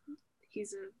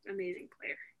 He's an amazing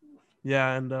player.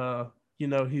 Yeah, and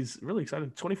he's really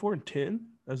excited. 24-10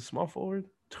 as a small forward.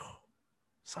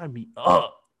 Sign me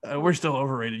up. We're still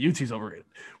overrated. UT's overrated.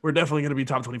 We're definitely going to be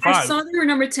top 25. I saw they were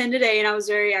number 10 today, and I was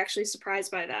very actually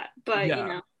surprised by that. But,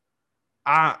 yeah.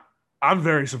 I'm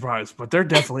very surprised, but they're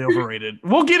definitely overrated.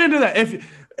 We'll get into that.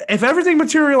 If everything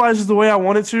materializes the way I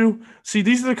want it to, see,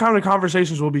 these are the kind of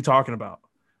conversations we'll be talking about.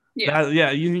 Yeah,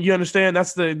 you understand?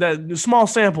 That's the small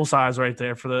sample size right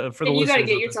there for the and you got to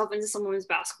get yourself into someone's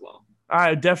basketball.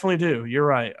 I definitely do. You're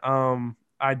right.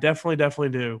 I definitely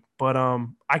do. But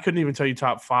I couldn't even tell you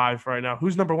top 5 right now.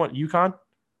 Who's number 1? UConn?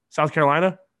 South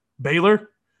Carolina?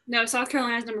 Baylor? No, South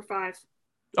Carolina's number 5.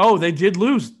 Oh, they did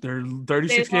lose. Their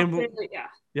 36 game.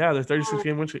 Yeah, their 36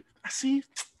 game win streak. I see.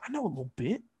 I know a little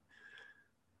bit.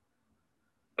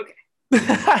 Okay.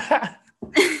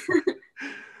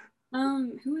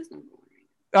 Who is number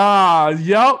 1?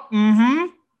 Yep. Mm-hmm.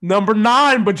 Number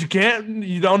 9, but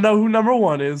you don't know who number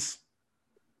 1 is.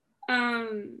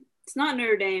 It's not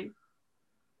Notre Dame.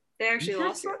 They actually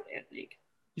lost it, I think.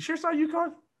 You sure it's not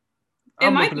UConn?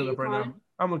 I'm looking it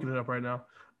up right now.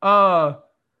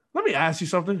 Let me ask you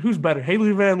something. Who's better,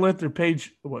 Haley Van Lith or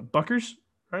Paige? Buckers?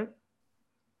 Right?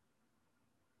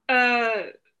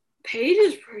 Paige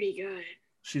is pretty good.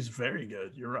 She's very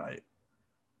good. You're right.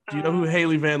 Do you know who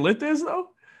Haley Van Lith is,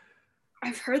 though?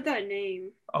 I've heard that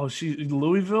name. Oh, she's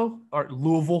Louisville or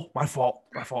Louisville. My fault.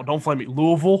 Don't flame me.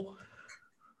 Louisville.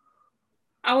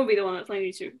 I won't be the one that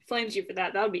flames you for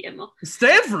that. That would be Emma.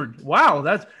 Stanford. Wow,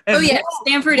 that's.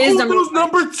 Stanford is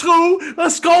number 2.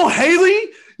 Let's go,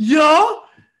 Haley. Yeah.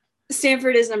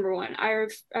 Stanford is number 1. I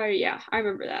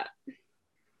remember that.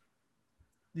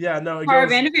 Yeah, no. Cara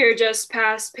Vanderveer just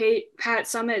passed Pat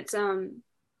Summitt's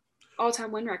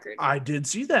all-time win record. I did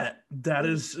see that. That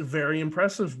is very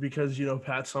impressive because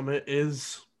Pat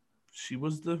Summitt she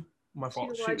was the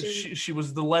She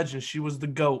was the legend. She was the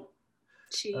GOAT.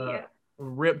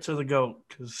 Rip to the GOAT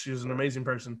because she was an amazing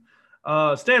person.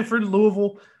 Stanford,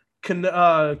 Louisville,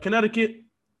 Connecticut,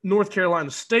 North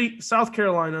Carolina State, South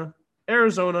Carolina,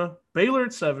 Arizona, Baylor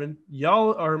at 7,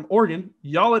 Oregon,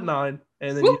 y'all at 9,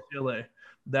 and then UCLA.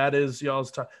 That is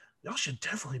y'all's time. Y'all should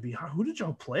definitely be high. Who did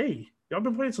y'all play? Y'all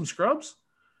been playing some scrubs?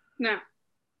 No.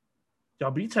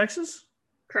 Y'all beat Texas?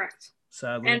 Correct.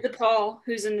 Sadly. And DePaul,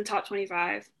 who's in the top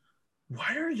 25.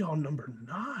 Why are y'all number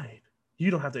 9? You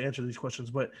don't have to answer these questions,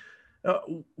 but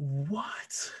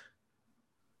what?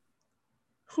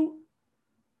 Who?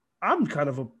 I'm kind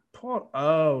of appalled.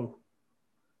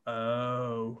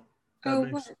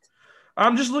 What?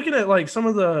 I'm just looking at like some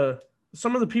of the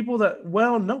people that.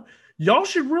 Well, no, y'all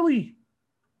should definitely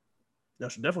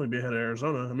be ahead of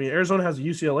Arizona. I mean, Arizona has a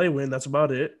UCLA win. That's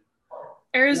about it.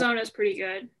 Arizona's pretty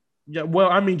good. Yeah, well,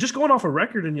 I mean, just going off a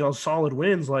record and y'all's solid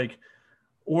wins, like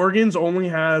Oregon's only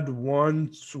had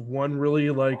one really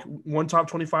like one top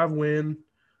 25 win.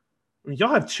 I mean,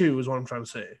 y'all have 2 is what I'm trying to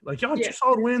say. Like y'all have 2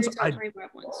 solid wins. I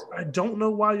don't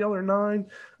know why y'all are 9.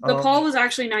 DePaul was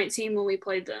actually 19 when we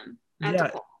played them.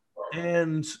 DePaul.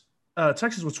 And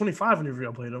Texas was 25 whenever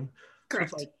y'all played them.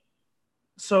 Correct.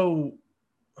 So,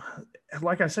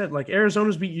 like I said, like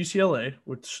Arizona's beat UCLA,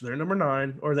 which they're number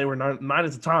 9, or they were 9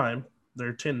 at the time.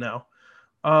 They're 10 now.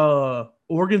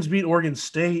 Oregon's beat Oregon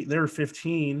State. They were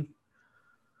 15.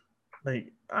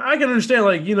 Like I can understand,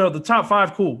 like the top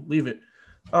 5, cool, leave it.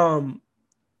 I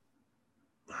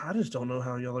just don't know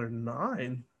how y'all are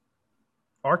 9.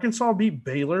 Arkansas beat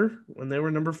Baylor when they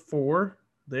were number 4.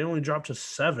 They only dropped to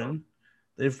 7.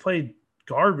 They've played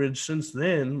garbage since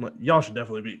then. Y'all should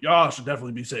definitely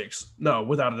be 6. No,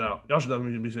 without a doubt, y'all should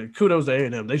definitely be 6. Kudos to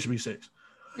A&M. They should be 6.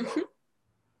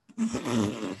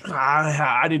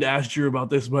 I need to ask Drew about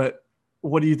this, but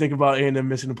what do you think about A&M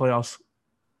missing the playoffs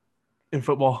in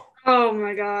football? Oh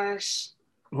my gosh.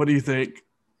 What do you think?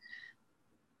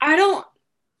 I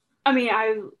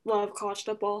love college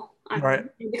football. I'm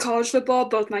into college football.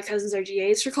 Both my cousins are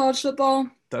GAs for college football.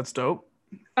 That's dope.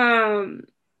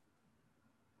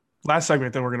 Last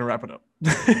segment, then we're gonna wrap it up.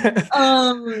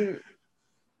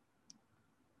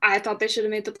 I thought they should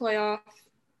have made the playoff,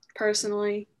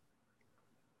 personally.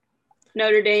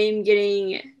 Notre Dame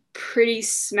getting pretty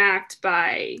smacked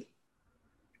by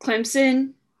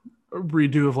Clemson. A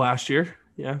redo of last year.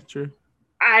 Yeah, true.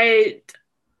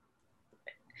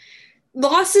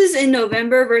 Losses in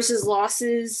November versus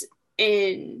losses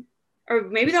in, or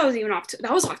maybe that was even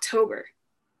October.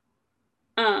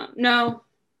 No.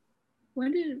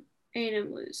 When did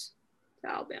A&M lose to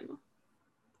Alabama?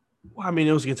 Well, I mean,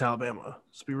 it was against Alabama.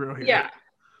 Let's be real here. Yeah.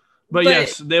 But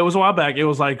yes, it was a while back. It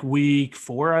was like week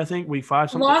 4, I think, week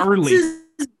 5, something early.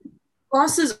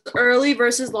 Losses early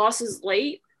versus losses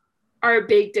late are a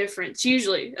big difference,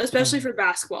 usually, especially for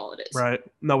basketball it is. Right.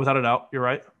 No, without a doubt. You're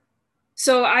right.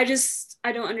 So I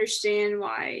don't understand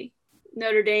why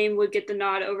Notre Dame would get the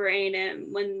nod over A&M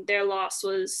when their loss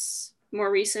was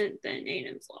more recent than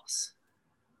A&M's loss.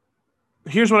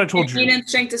 Here's what I told you. A&M's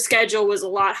strength of schedule was a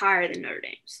lot higher than Notre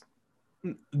Dame's.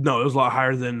 No, it was a lot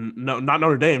higher than not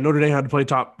Notre Dame. Notre Dame had to play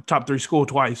top 3 school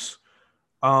twice.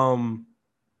 It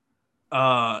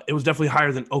was definitely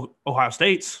higher than Ohio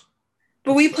State's.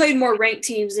 But we played more ranked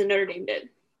teams than Notre Dame did.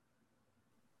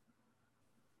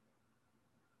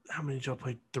 How many did y'all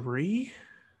play? 3?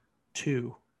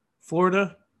 2.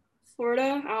 Florida,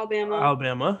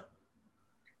 Alabama.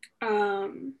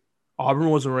 Auburn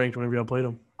wasn't ranked whenever y'all played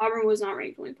them. Auburn was not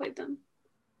ranked when we played them.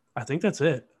 I think that's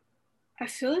it. I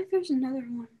feel like there's another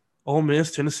one. Ole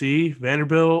Miss, Tennessee,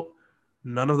 Vanderbilt.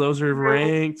 None of those are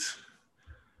ranked.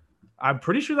 I'm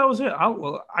pretty sure that was it.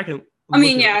 I can. I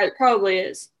mean, yeah, it probably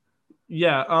is.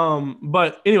 Yeah.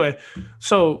 But anyway,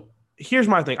 so here's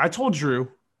my thing. I told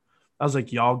Drew, I was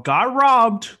like, y'all got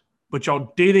robbed, but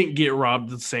y'all didn't get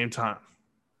robbed at the same time.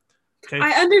 Okay.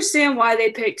 I understand why they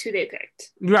picked who they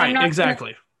picked. Right.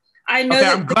 Exactly. I know. Okay,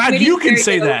 I'm glad you can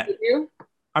say that.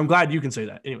 I'm glad you can say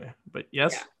that. Anyway, but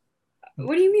yes. Yeah.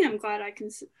 What do you mean? I'm glad I can.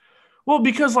 Well,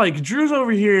 because like Drew's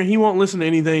over here, and he won't listen to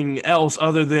anything else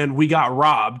other than we got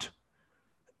robbed,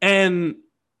 and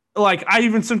like I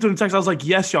even sent him a text. I was like,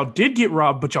 "Yes, y'all did get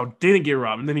robbed, but y'all didn't get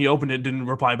robbed." And then he opened it, didn't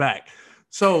reply back.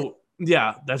 So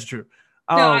yeah, that's true.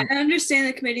 No, I understand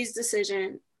the committee's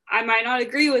decision. I might not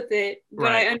agree with it, but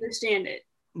right. I understand it.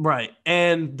 Right.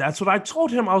 And that's what I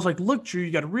told him. I was like, look, Drew,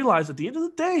 you got to realize at the end of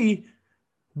the day,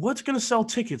 what's going to sell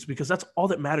tickets? Because that's all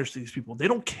that matters to these people. They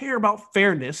don't care about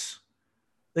fairness.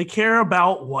 They care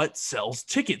about what sells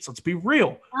tickets. Let's be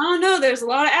real. I don't know. There's a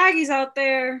lot of Aggies out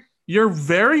there. You're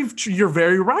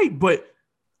very right. But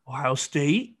Ohio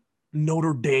State,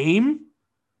 Notre Dame,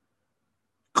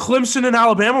 Clemson and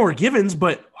Alabama were givens,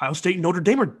 but Ohio State and Notre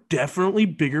Dame are definitely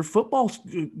bigger football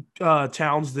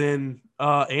towns than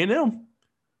A&M.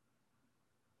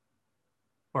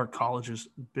 Or colleges,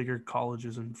 bigger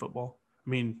colleges in football. I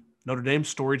mean, Notre Dame,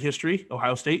 storied history.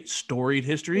 Ohio State, storied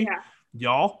history. Yeah.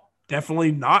 Y'all,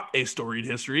 definitely not a storied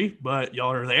history, but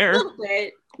y'all are there. A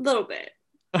little bit.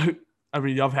 I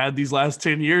mean, y'all have had these last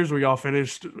 10 years where y'all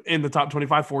finished in the top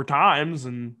 25 4 times,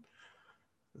 and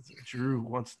Drew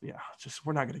wants,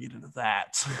 we're not going to get into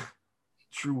that.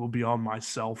 Drew will be on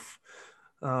myself.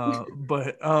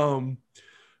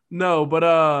 No, but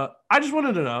I just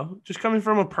wanted to know, just coming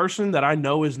from a person that I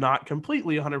know is not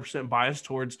completely 100% biased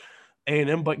towards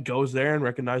A&M, but goes there and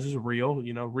recognizes real,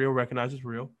 real recognizes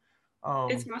real.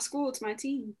 It's my school. It's my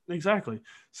team. Exactly.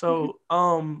 So,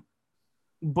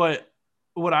 but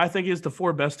what I think is the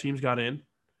 4 best teams got in.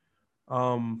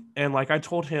 And like I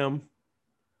told him,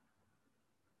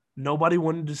 nobody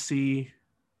wanted to see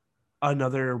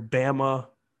another Bama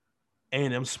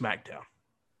A&M smackdown.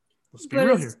 Let's be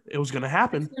real here. It was going to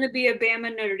happen. It's going to be a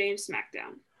Bama Notre Dame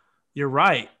smackdown. You're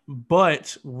right.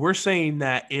 But we're saying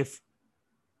that if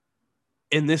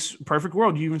in this perfect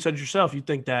world, you even said yourself, you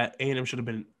think that A&M should have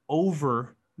been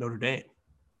over Notre Dame.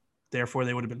 Therefore,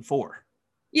 they would have been 4.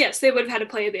 Yes, they would have had to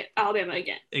play Alabama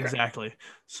again. Exactly. Correct.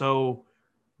 So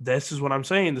this is what I'm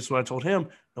saying. This is what I told him.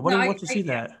 Nobody wants to see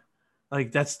that.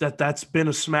 Like that's been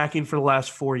a smacking for the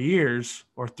last 4 years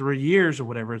or 3 years or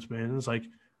whatever it's been. It's like,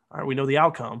 all right, we know the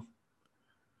outcome.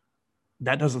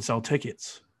 That doesn't sell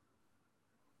tickets.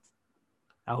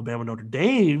 Alabama, Notre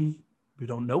Dame, we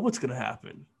don't know what's going to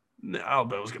happen.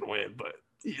 Alabama's going to win, but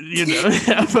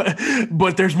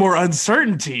but there's more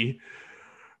uncertainty.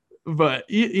 But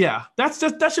yeah, that's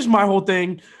just my whole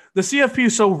thing. The CFP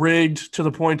is so rigged to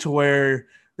the point to where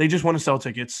they just want to sell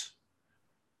tickets.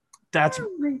 I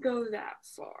wouldn't go that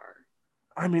far.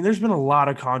 I mean, there's been a lot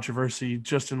of controversy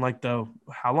just in like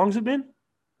how long has it been?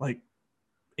 Like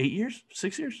 8 years,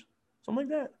 6 years? Something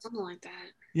like that. Something like that.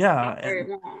 Yeah. Not very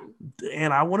long.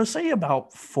 And I want to say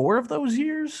about 4 of those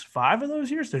years, 5 of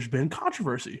those years, there's been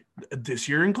controversy. This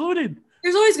year included.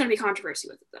 There's always going to be controversy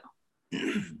with it,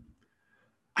 though.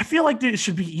 I feel like it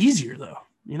should be easier, though.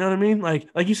 You know what I mean? Like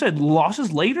you said,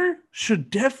 losses later should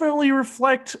definitely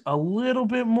reflect a little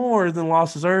bit more than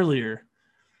losses earlier.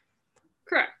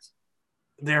 Correct.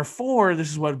 Therefore,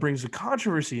 this is what brings the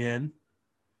controversy in.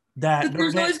 But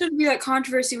there's always going to be that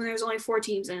controversy when there's only 4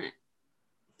 teams in it.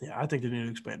 Yeah, I think they need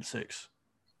to expand to 6.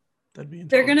 That'd be.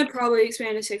 They're going to probably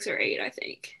expand to 6 or 8, I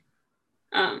think.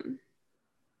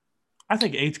 I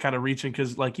think 8's kind of reaching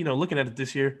because, like, looking at it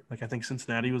this year, like I think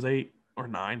Cincinnati was 8 or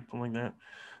 9, something like that.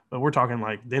 But we're talking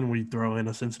like then we throw in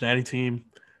a Cincinnati team,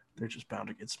 they're just bound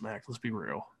to get smacked. Let's be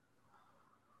real.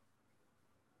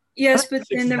 Yes, but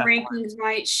then the rankings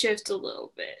might shift a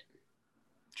little bit.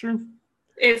 True.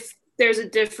 If there's a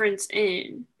difference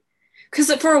in, because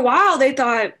for a while they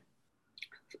thought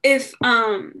if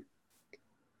I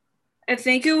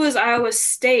think it was Iowa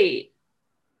State.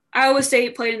 Iowa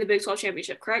State played in the Big 12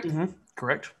 championship, correct? Mm-hmm.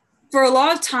 Correct. For a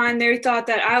lot of time, they thought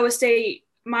that Iowa State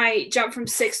might jump from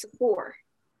 6 to 4.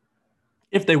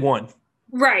 If they won.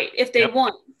 Right, if they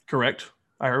won. Correct.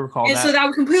 I recall and that. And so that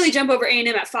would completely jump over A&M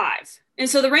at 5. And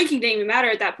so the ranking didn't even matter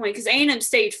at that point because A&M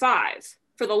stayed 5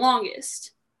 for the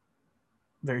longest.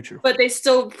 Very true. But they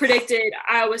still predicted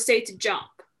Iowa State to jump.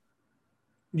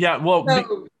 Yeah, well,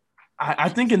 I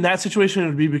think in that situation it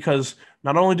would be because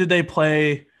not only did they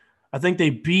play, I think they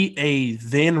beat a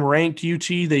then-ranked UT,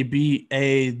 they beat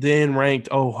a then-ranked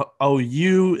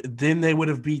OU, then they would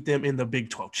have beat them in the Big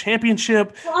 12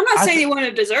 championship. Well, I'm not saying they wouldn't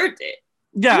have deserved it.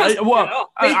 Yeah,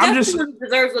 well, they definitely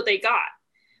deserved what they got.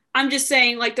 I'm just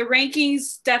saying, like, the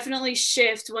rankings definitely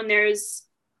shift when the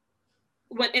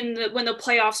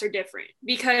playoffs are different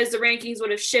because the rankings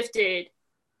would have shifted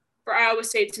for Iowa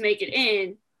State to make it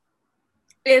in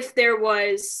if there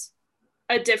was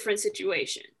a different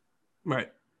situation. Right.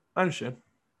 I understand.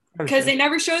 Because they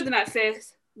never showed them at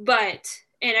 5th, but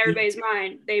in everybody's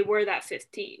mind, they were that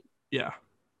 5th team. Yeah.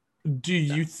 Do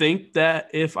you think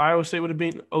that if Iowa State would have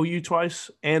beaten OU twice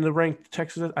and the ranked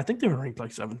Texas, I think they were ranked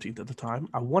like 17th at the time.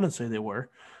 I want to say they were.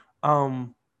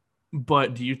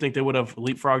 But do you think they would have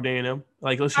leapfrogged A&M?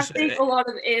 Like, let's just say a lot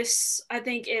of ifs. I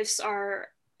think ifs are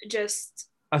just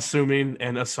assuming,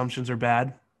 and assumptions are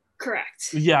bad.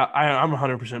 Correct. Yeah, I'm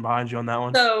 100% behind you on that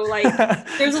one. So, like,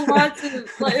 there's lots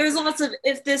of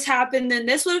if this happened, then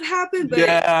this would have happened. But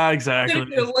yeah, exactly.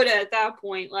 It would have at that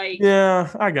point. Like,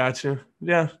 yeah, I got you.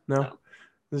 Yeah, no,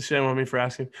 it's a shame on me for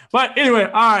asking. But anyway,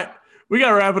 all right, we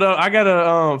gotta wrap it up. I got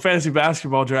a fantasy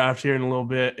basketball draft here in a little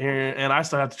bit here, and I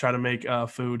still have to try to make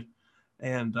food.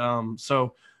 And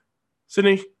so,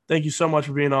 Sydney, thank you so much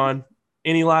for being on.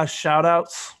 Any last shout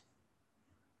outs?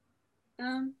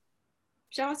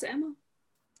 Shout out to Emma.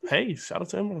 Hey, shout out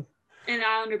to Emma. And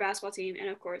Islander basketball team, and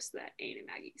of course the A&M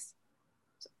Aggies.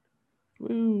 So.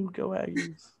 Woo, go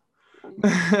Aggies.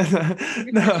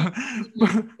 No.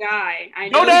 Guy. I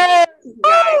know guy.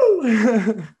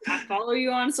 I follow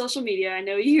you on social media. I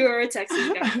know you are a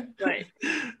Texas guy, but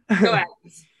go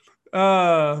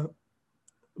Aggies.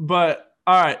 But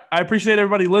all right, I appreciate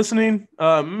everybody listening.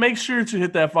 Make sure to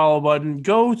hit that follow button.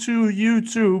 Go to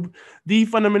YouTube, the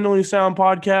Fundamentally Sound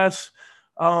Podcast,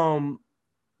 or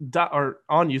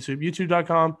on YouTube,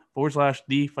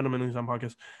 youtube.com/the Fundamentally Sound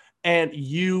Podcast, and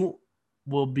you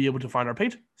will be able to find our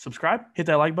page. Subscribe, hit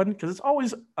that like button because it's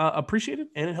always appreciated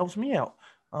and it helps me out.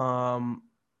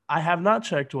 I have not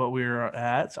checked what we're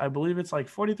at. I believe it's like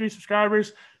 43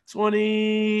 subscribers,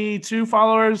 22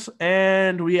 followers,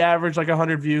 and we average like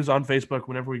 100 views on Facebook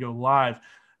whenever we go live.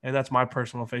 And that's my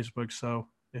personal Facebook. So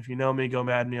if you know me, go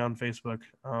add me on Facebook.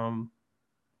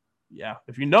 Yeah,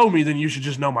 if you know me, then you should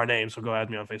just know my name. So go add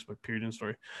me on Facebook, period, end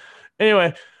story.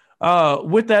 Anyway,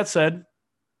 with that said,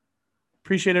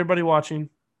 appreciate everybody watching.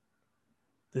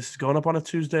 This is going up on a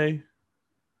Tuesday.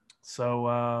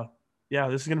 So, yeah,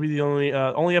 this is going to be the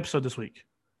only episode this week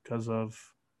because of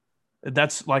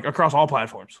that's like across all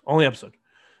platforms. Only episode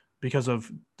because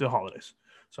of the holidays.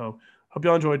 So hope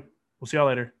y'all enjoyed. We'll see y'all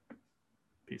later.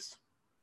 Peace.